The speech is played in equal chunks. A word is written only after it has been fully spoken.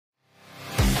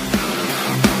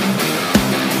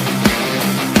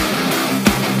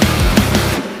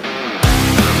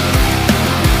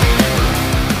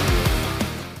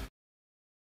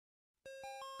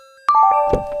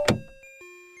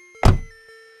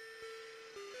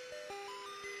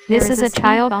This is a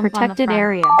child protected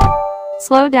area.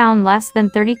 Slow down less than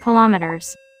 30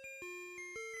 kilometers.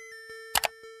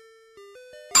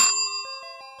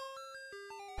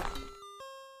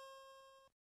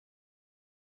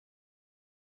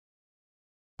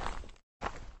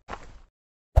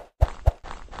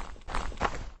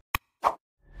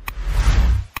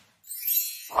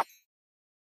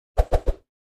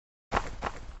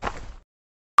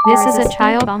 This is a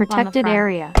child protected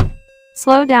area.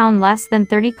 Slow down less than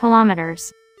 30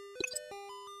 kilometers.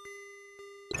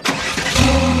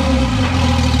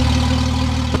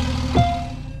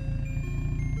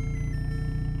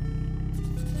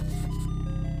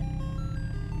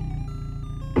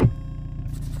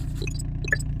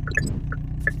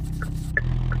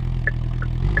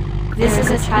 This is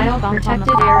a child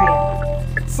protected area.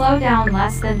 Slow down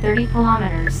less than 30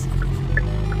 kilometers.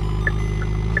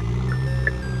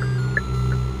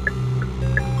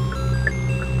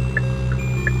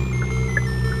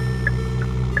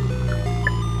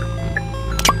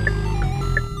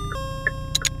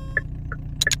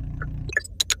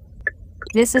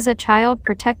 This is a child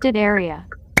protected area.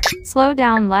 Slow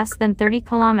down less than 30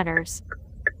 kilometers.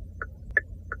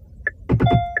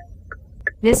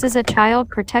 This is a child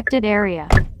protected area.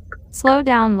 Slow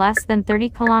down less than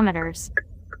 30 kilometers.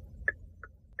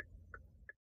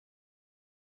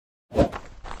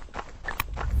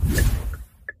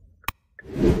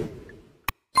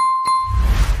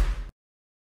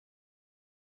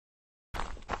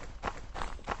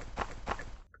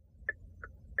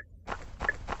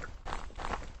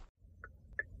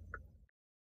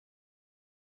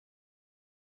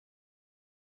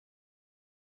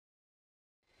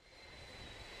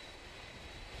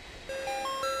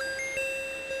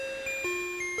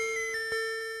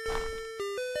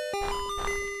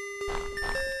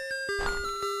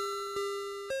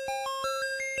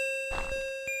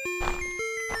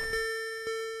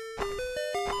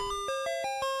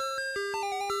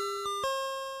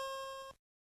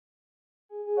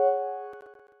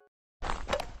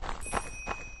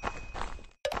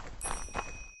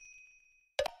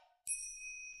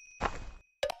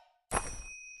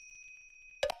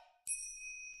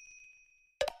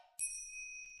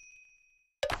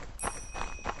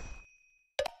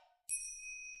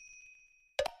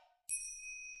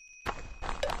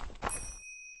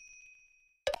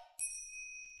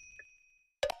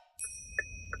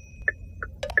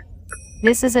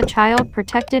 This is a child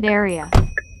protected area.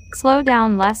 Slow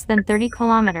down less than 30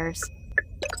 kilometers.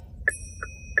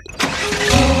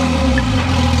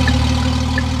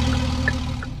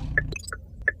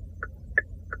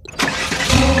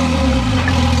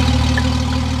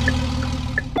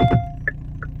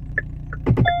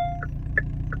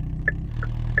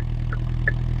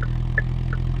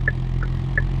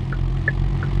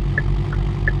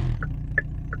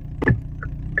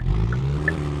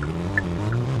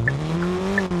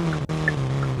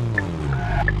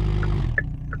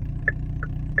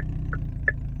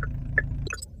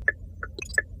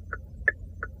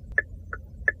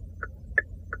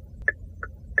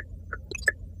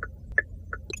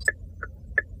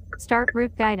 Start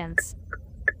route guidance.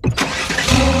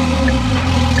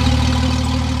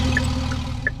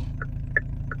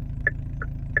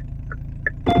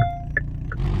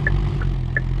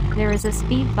 There is a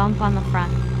speed bump on the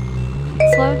front.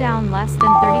 Slow down less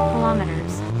than 30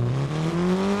 kilometers.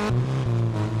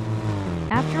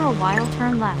 After a while,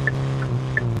 turn left.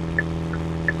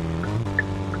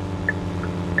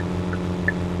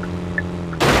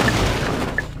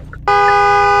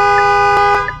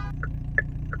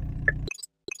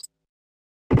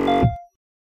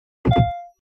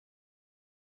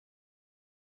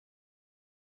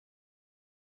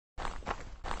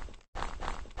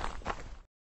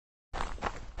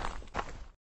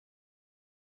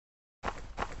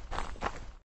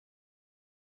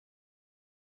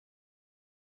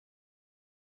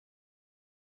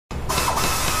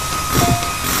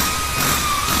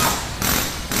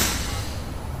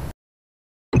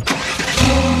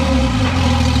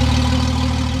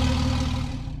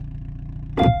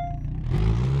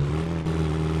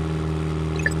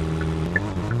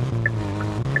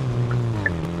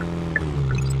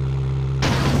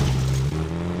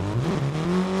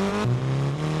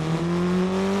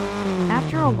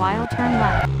 After a while, turn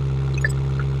left.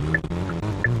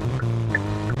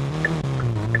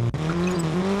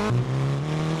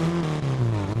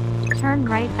 Turn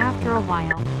right after a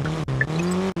while.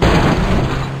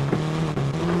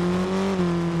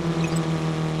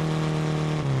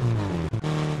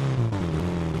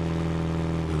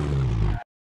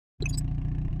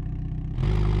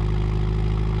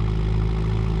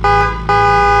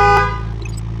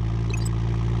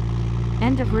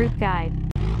 route guide.